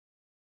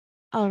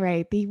All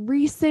right. The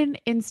recent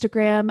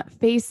Instagram,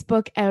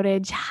 Facebook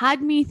outage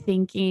had me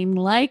thinking,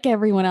 like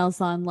everyone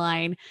else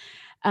online,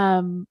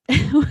 um,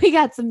 we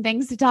got some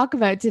things to talk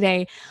about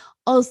today.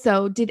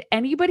 Also, did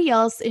anybody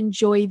else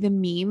enjoy the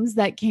memes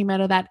that came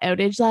out of that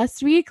outage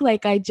last week? Where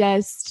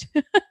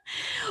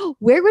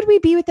would we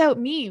be without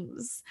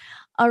memes?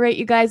 All right,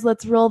 you guys,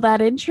 let's roll that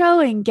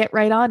intro and get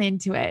right on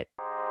into it.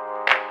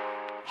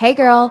 Hey,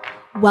 girl,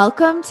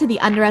 welcome to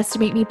the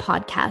Underestimate Me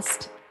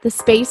podcast, the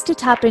space to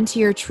tap into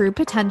your true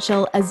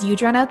potential as you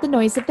drown out the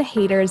noise of the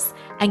haters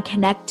and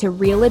connect to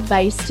real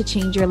advice to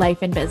change your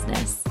life and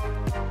business.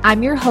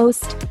 I'm your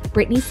host,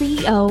 Brittany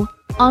CEO,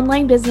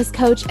 online business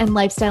coach, and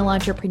lifestyle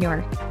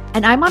entrepreneur,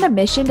 and I'm on a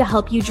mission to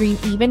help you dream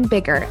even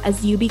bigger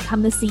as you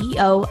become the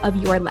CEO of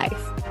your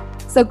life.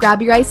 So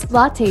grab your iced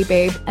latte,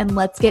 babe, and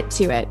let's get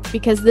to it,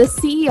 because this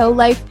CEO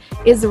life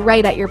is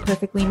right at your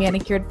perfectly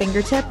manicured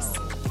fingertips,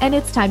 and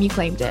it's time you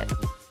claimed it.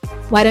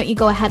 Why don't you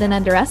go ahead and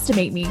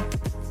underestimate me?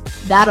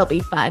 That'll be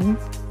fun.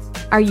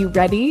 Are you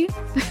ready?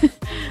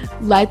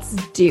 Let's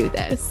do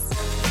this.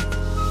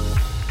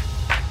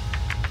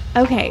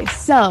 Okay,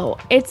 so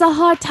it's a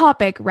hot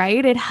topic,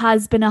 right? It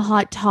has been a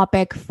hot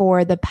topic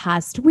for the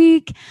past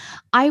week.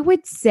 I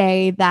would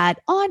say that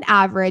on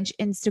average,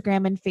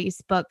 Instagram and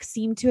Facebook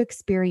seem to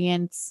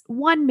experience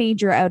one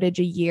major outage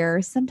a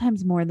year,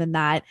 sometimes more than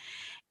that.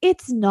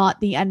 It's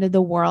not the end of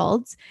the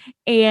world.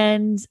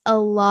 And a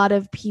lot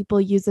of people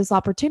use this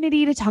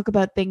opportunity to talk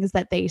about things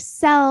that they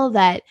sell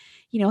that,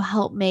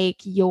 help make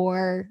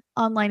your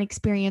online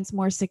experience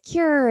more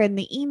secure and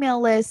the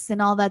email lists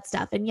and all that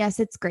stuff. And yes,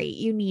 it's great.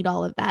 You need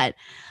all of that.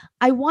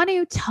 I want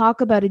to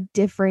talk about a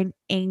different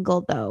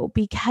angle though,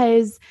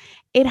 because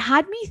it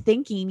had me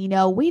thinking,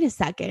 wait a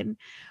second.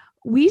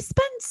 We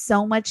spend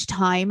so much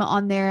time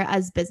on there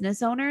as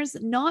business owners,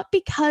 not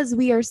because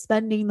we are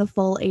spending the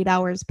full 8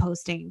 hours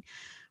posting,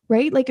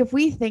 right? Like if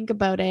we think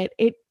about it,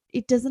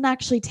 it doesn't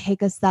actually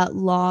take us that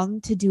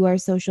long to do our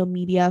social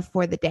media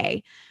for the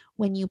day.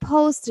 When you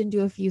post and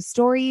do a few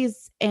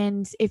stories,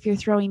 and if you're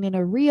throwing in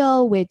a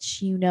reel,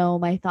 which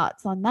my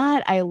thoughts on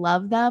that, I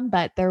love them,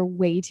 but they're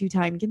way too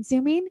time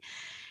consuming.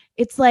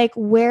 It's like,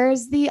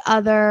 where's the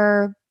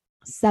other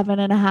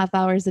 7.5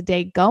 hours a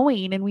day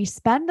going? And we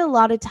spend a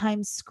lot of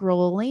time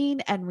scrolling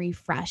and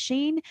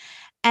refreshing.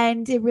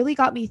 And it really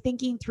got me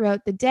thinking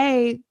throughout the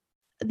day.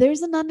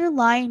 There's an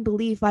underlying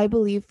belief, I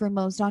believe, for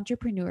most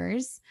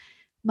entrepreneurs,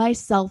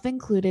 myself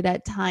included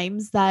at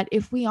times, that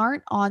if we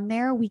aren't on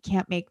there, we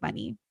can't make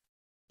money.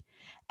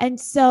 And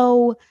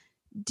so,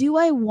 do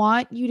I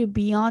want you to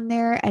be on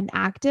there and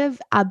active?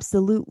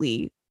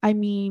 Absolutely. I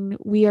mean,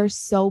 we are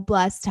so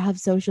blessed to have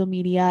social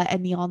media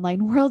and the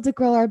online world to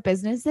grow our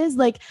businesses.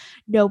 Like,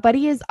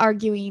 nobody is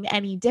arguing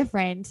any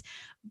different,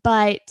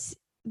 but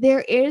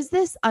there is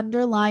this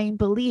underlying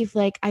belief,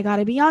 like, I got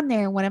to be on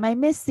there. What am I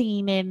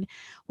missing? And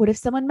what if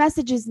someone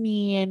messages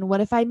me? And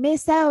what if I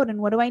miss out? And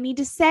what do I need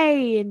to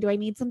say? And do I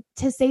need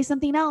to say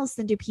something else?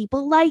 And do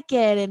people like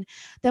it? And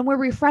then we're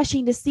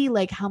refreshing to see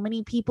like how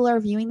many people are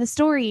viewing the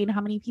story and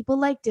how many people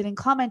liked it and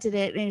commented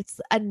it. And it's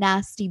a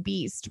nasty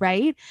beast,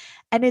 right?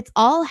 And it's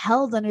all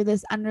held under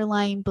this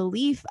underlying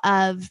belief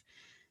of,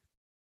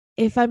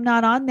 if I'm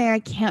not on there, I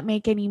can't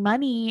make any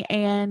money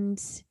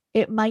and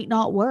it might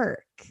not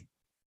work.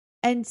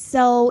 And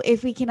so,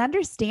 if we can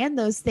understand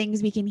those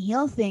things, we can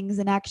heal things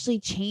and actually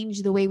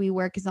change the way we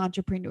work as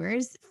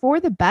entrepreneurs for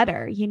the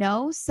better.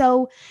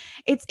 So,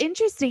 it's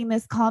interesting,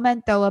 this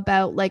comment, though,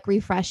 about like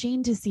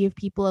refreshing to see if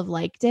people have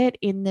liked it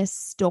in this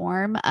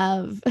storm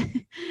of,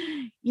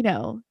 you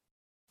know,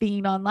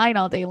 being online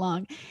all day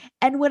long.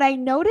 And what I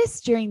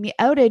noticed during the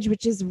outage,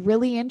 which is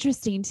really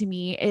interesting to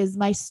me, is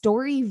my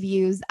story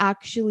views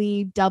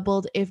actually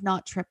doubled, if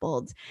not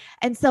tripled.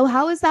 And so,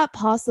 how is that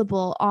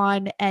possible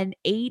on an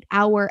 8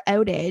 hour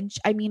outage?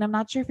 I mean, I'm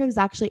not sure if it was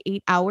actually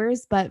 8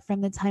 hours, but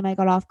from the time I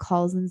got off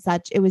calls and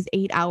such, it was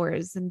 8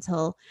 hours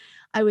until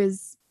I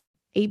was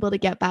able to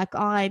get back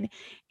on.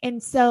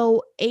 And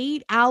so,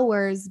 8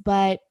 hours,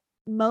 but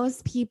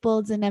most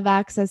people didn't have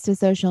access to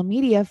social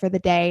media for the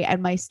day,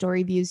 and my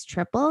story views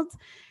tripled.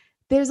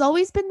 There's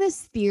always been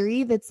this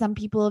theory that some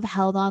people have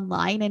held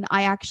online, and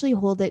I actually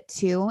hold it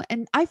too.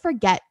 And I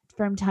forget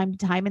from time to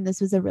time, and this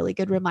was a really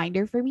good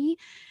reminder for me,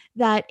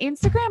 that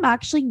Instagram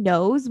actually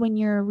knows when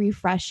you're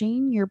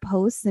refreshing your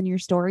posts and your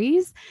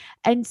stories.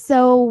 And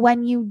so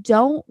when you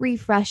don't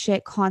refresh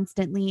it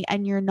constantly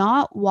and you're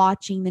not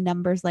watching the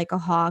numbers like a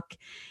hawk,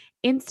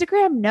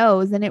 Instagram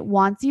knows and it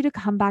wants you to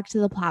come back to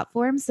the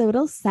platform. So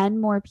it'll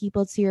send more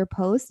people to your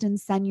post and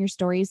send your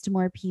stories to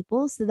more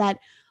people so that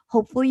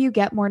hopefully you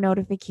get more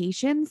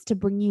notifications to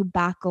bring you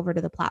back over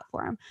to the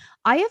platform.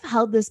 I have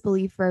held this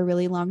belief for a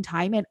really long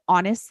time. And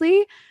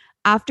honestly,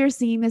 after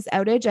seeing this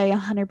outage, I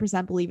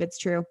 100% believe it's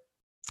true.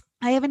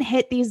 I haven't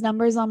hit these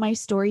numbers on my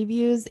story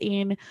views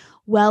in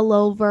well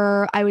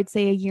over, I would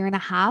say, a year and a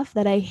half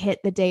that I hit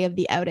the day of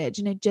the outage.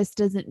 And it just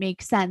doesn't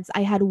make sense.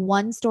 I had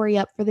one story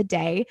up for the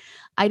day.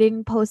 I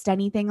didn't post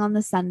anything on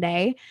the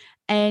Sunday.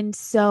 And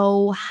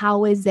so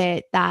how is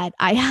it that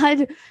I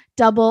had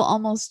double,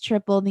 almost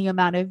triple the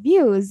amount of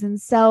views? And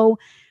so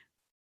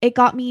it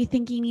got me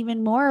thinking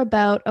even more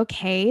about,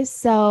 okay,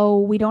 so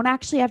we don't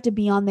actually have to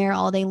be on there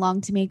all day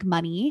long to make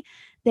money.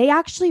 They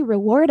actually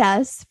reward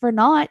us for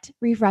not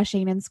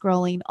refreshing and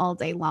scrolling all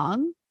day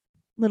long.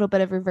 Little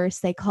bit of reverse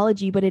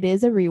psychology, but it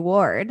is a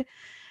reward.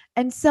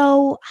 And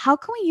so, how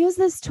can we use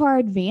this to our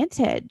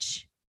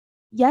advantage?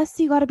 Yes,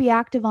 you got to be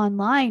active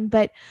online,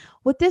 but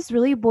what this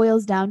really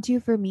boils down to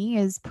for me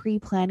is pre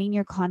planning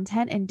your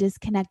content and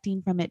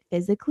disconnecting from it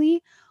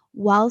physically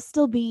while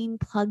still being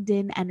plugged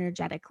in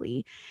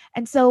energetically.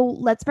 And so,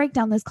 let's break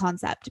down this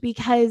concept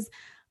because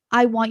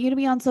I want you to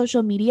be on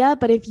social media,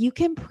 but if you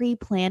can pre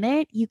plan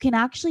it, you can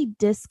actually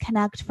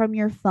disconnect from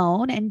your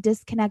phone and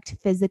disconnect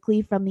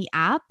physically from the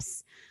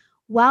apps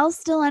while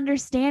still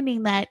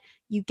understanding that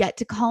you get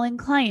to call in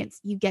clients,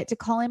 you get to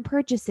call in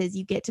purchases,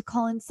 you get to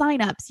call in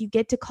signups, you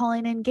get to call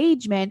in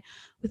engagement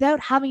without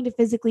having to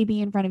physically be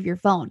in front of your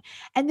phone.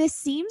 And this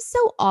seems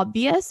so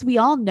obvious. We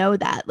all know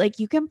that. Like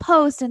you can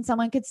post and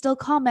someone could still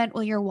comment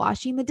while you're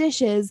washing the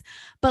dishes.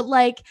 But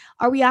like,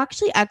 are we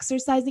actually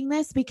exercising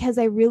this? Because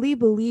I really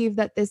believe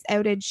that this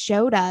outage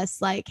showed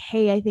us, like,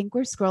 hey, I think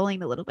we're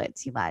scrolling a little bit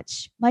too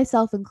much,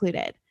 myself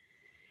included.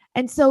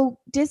 And so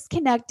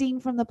disconnecting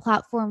from the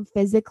platform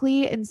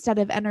physically instead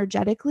of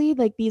energetically,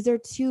 like these are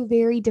two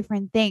very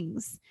different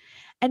things.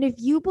 And if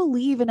you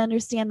believe and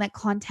understand that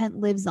content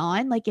lives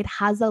on, like it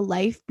has a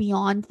life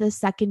beyond the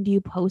second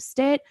you post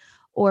it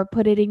or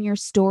put it in your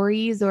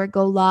stories or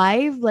go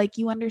live, like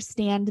you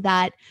understand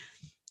that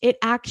it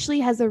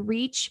actually has a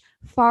reach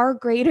far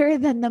greater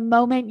than the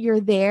moment you're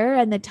there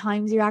and the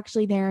times you're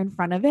actually there in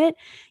front of it,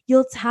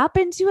 you'll tap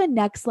into a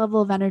next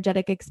level of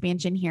energetic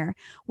expansion here,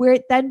 where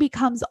it then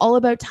becomes all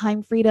about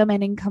time freedom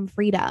and income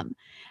freedom.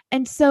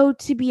 And so,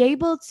 to be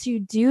able to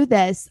do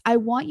this, I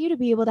want you to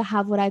be able to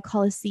have what I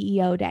call a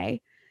CEO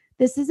day.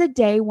 This is a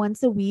day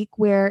once a week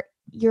where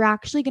you're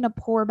actually going to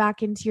pour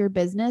back into your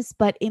business,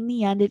 but in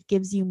the end, it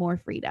gives you more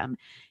freedom.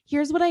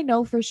 Here's what I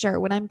know for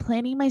sure. When I'm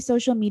planning my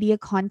social media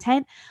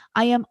content,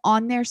 I am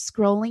on there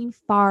scrolling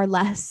far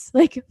less,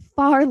 like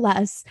far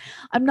less.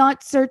 I'm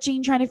not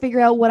searching, trying to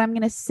figure out what I'm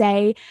going to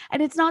say.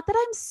 And it's not that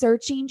I'm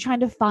searching, trying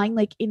to find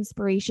like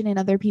inspiration in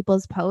other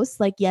people's posts.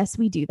 Like, yes,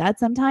 we do that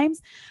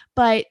sometimes,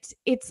 but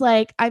it's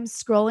like I'm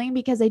scrolling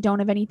because I don't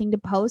have anything to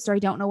post or I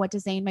don't know what to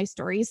say in my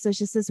stories. So it's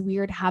just this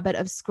weird habit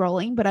of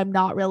scrolling, but I'm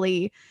not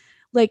really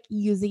like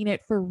using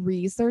it for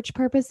research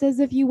purposes,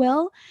 if you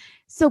will.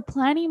 So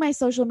planning my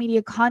social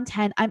media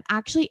content, I'm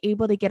actually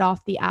able to get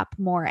off the app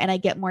more and I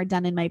get more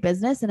done in my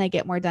business and I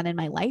get more done in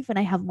my life and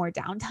I have more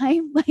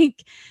downtime.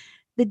 Like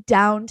the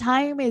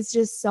downtime is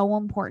just so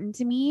important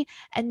to me.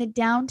 And the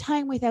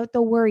downtime without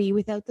the worry,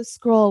 without the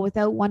scroll,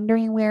 without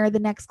wondering where the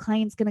next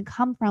client's going to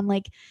come from,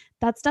 like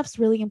that stuff's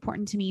really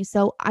important to me.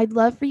 So I'd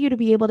love for you to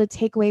be able to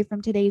take away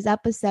from today's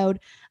episode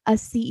a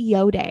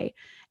CEO day.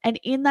 And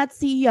in that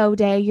CEO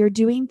day, you're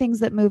doing things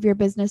that move your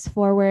business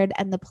forward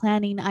and the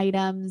planning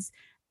items,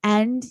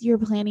 and you're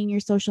planning your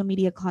social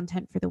media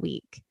content for the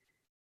week.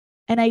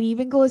 And I'd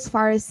even go as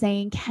far as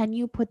saying, can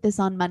you put this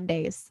on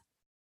Mondays?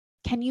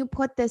 Can you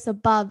put this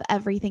above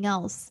everything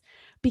else?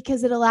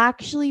 Because it'll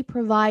actually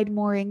provide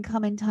more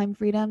income and time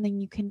freedom than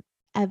you can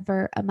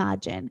ever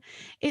imagine.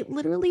 It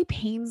literally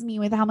pains me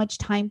with how much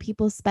time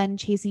people spend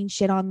chasing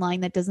shit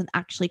online that doesn't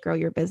actually grow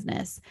your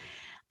business.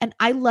 And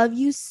I love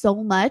you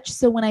so much.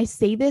 So when I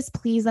say this,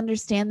 please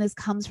understand this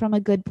comes from a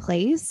good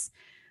place.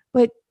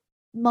 But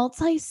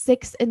multi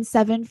 6 and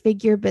 7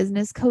 figure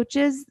business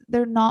coaches,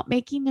 they're not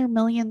making their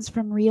millions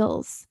from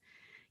reels.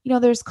 You know,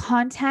 there's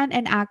content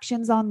and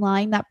actions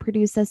online that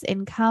produce us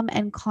income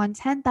and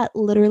content that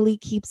literally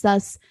keeps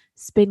us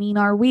spinning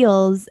our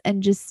wheels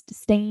and just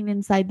staying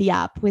inside the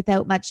app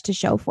without much to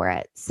show for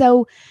it.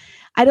 So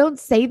I don't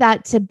say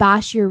that to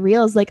bash your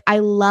reels. Like, I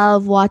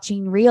love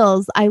watching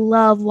reels. I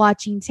love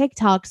watching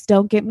TikToks.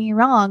 Don't get me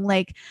wrong.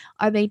 Like,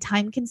 are they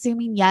time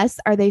consuming? Yes.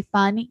 Are they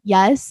fun?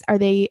 Yes. Are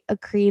they a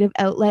creative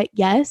outlet?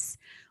 Yes.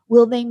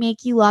 Will they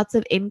make you lots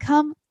of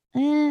income?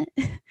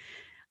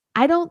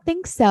 I don't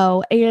think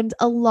so. And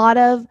a lot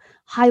of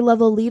high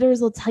level leaders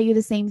will tell you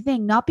the same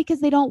thing, not because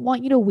they don't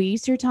want you to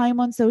waste your time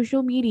on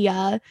social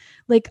media.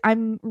 Like,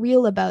 I'm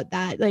real about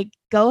that. Like,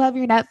 go have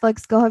your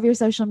Netflix, go have your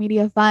social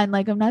media fun.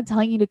 Like, I'm not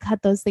telling you to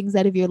cut those things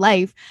out of your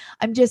life.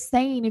 I'm just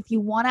saying, if you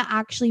want to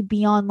actually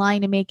be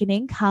online and make an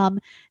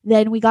income,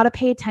 then we got to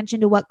pay attention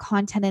to what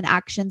content and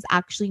actions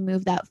actually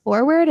move that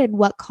forward and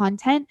what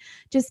content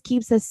just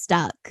keeps us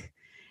stuck.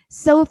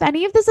 So, if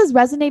any of this is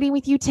resonating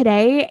with you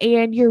today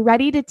and you're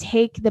ready to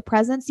take the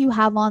presence you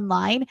have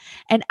online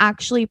and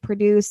actually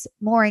produce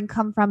more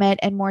income from it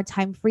and more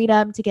time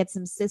freedom to get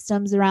some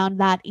systems around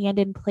that and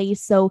in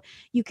place so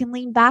you can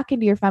lean back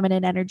into your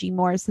feminine energy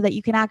more so that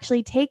you can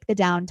actually take the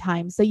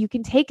downtime, so you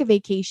can take a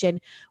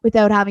vacation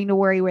without having to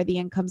worry where the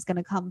income's going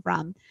to come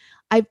from.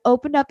 I've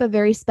opened up a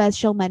very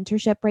special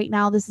mentorship right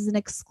now. This is an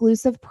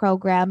exclusive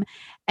program.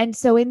 And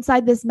so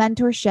inside this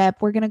mentorship,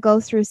 we're going to go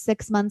through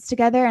 6 months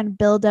together and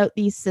build out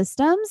these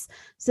systems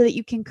so that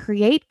you can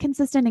create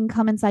consistent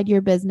income inside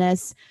your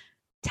business,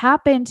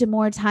 tap into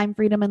more time,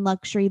 freedom, and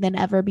luxury than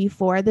ever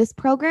before. This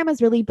program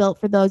is really built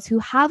for those who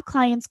have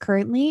clients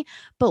currently,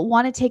 but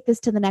want to take this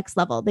to the next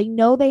level. They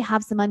know they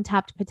have some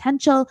untapped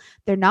potential.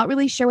 They're not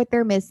really sure what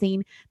they're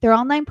missing. Their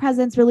online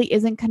presence really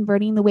isn't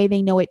converting the way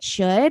they know it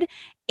should.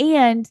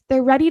 And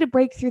they're ready to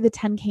break through the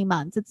 10K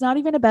months. It's not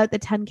even about the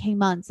 10K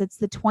months. It's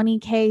the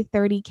 20K,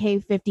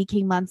 30K,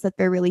 50K months that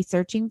they're really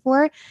searching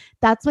for.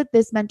 That's what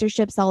this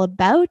mentorship's all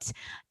about.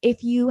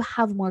 If you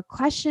have more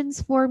questions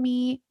for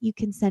me, you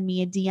can send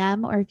me a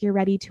DM, or if you're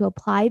ready to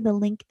apply, the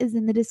link is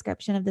in the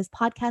description of this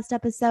podcast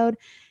episode.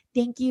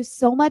 Thank you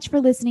so much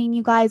for listening,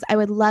 you guys. I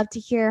would love to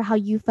hear how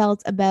you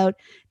felt about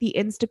the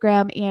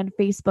Instagram and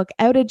Facebook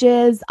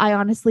outages. I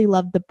honestly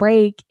loved the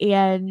break,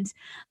 and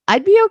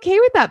I'd be okay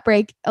with that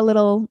break a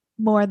little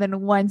more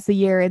than once a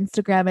year,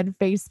 Instagram and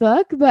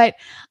Facebook. But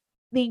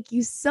thank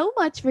you so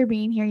much for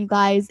being here, you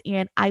guys,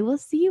 and I will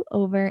see you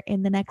over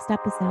in the next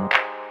episode.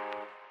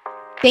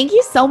 Thank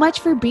you so much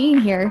for being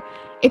here.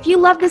 If you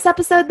love this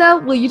episode, though,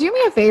 will you do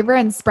me a favor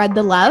and spread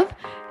the love?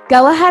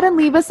 Go ahead and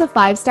leave us a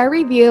 5-star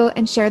review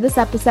and share this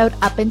episode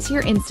up into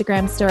your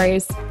Instagram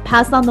stories.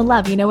 Pass on the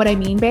love, you know what I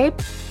mean, babe?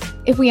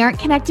 If we aren't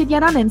connected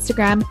yet on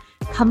Instagram,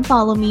 come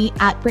follow me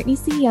at Brittany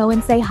CEO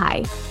and say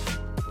hi.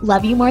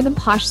 Love you more than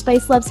Posh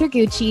Spice loves her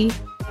Gucci.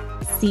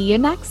 See you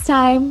next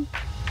time.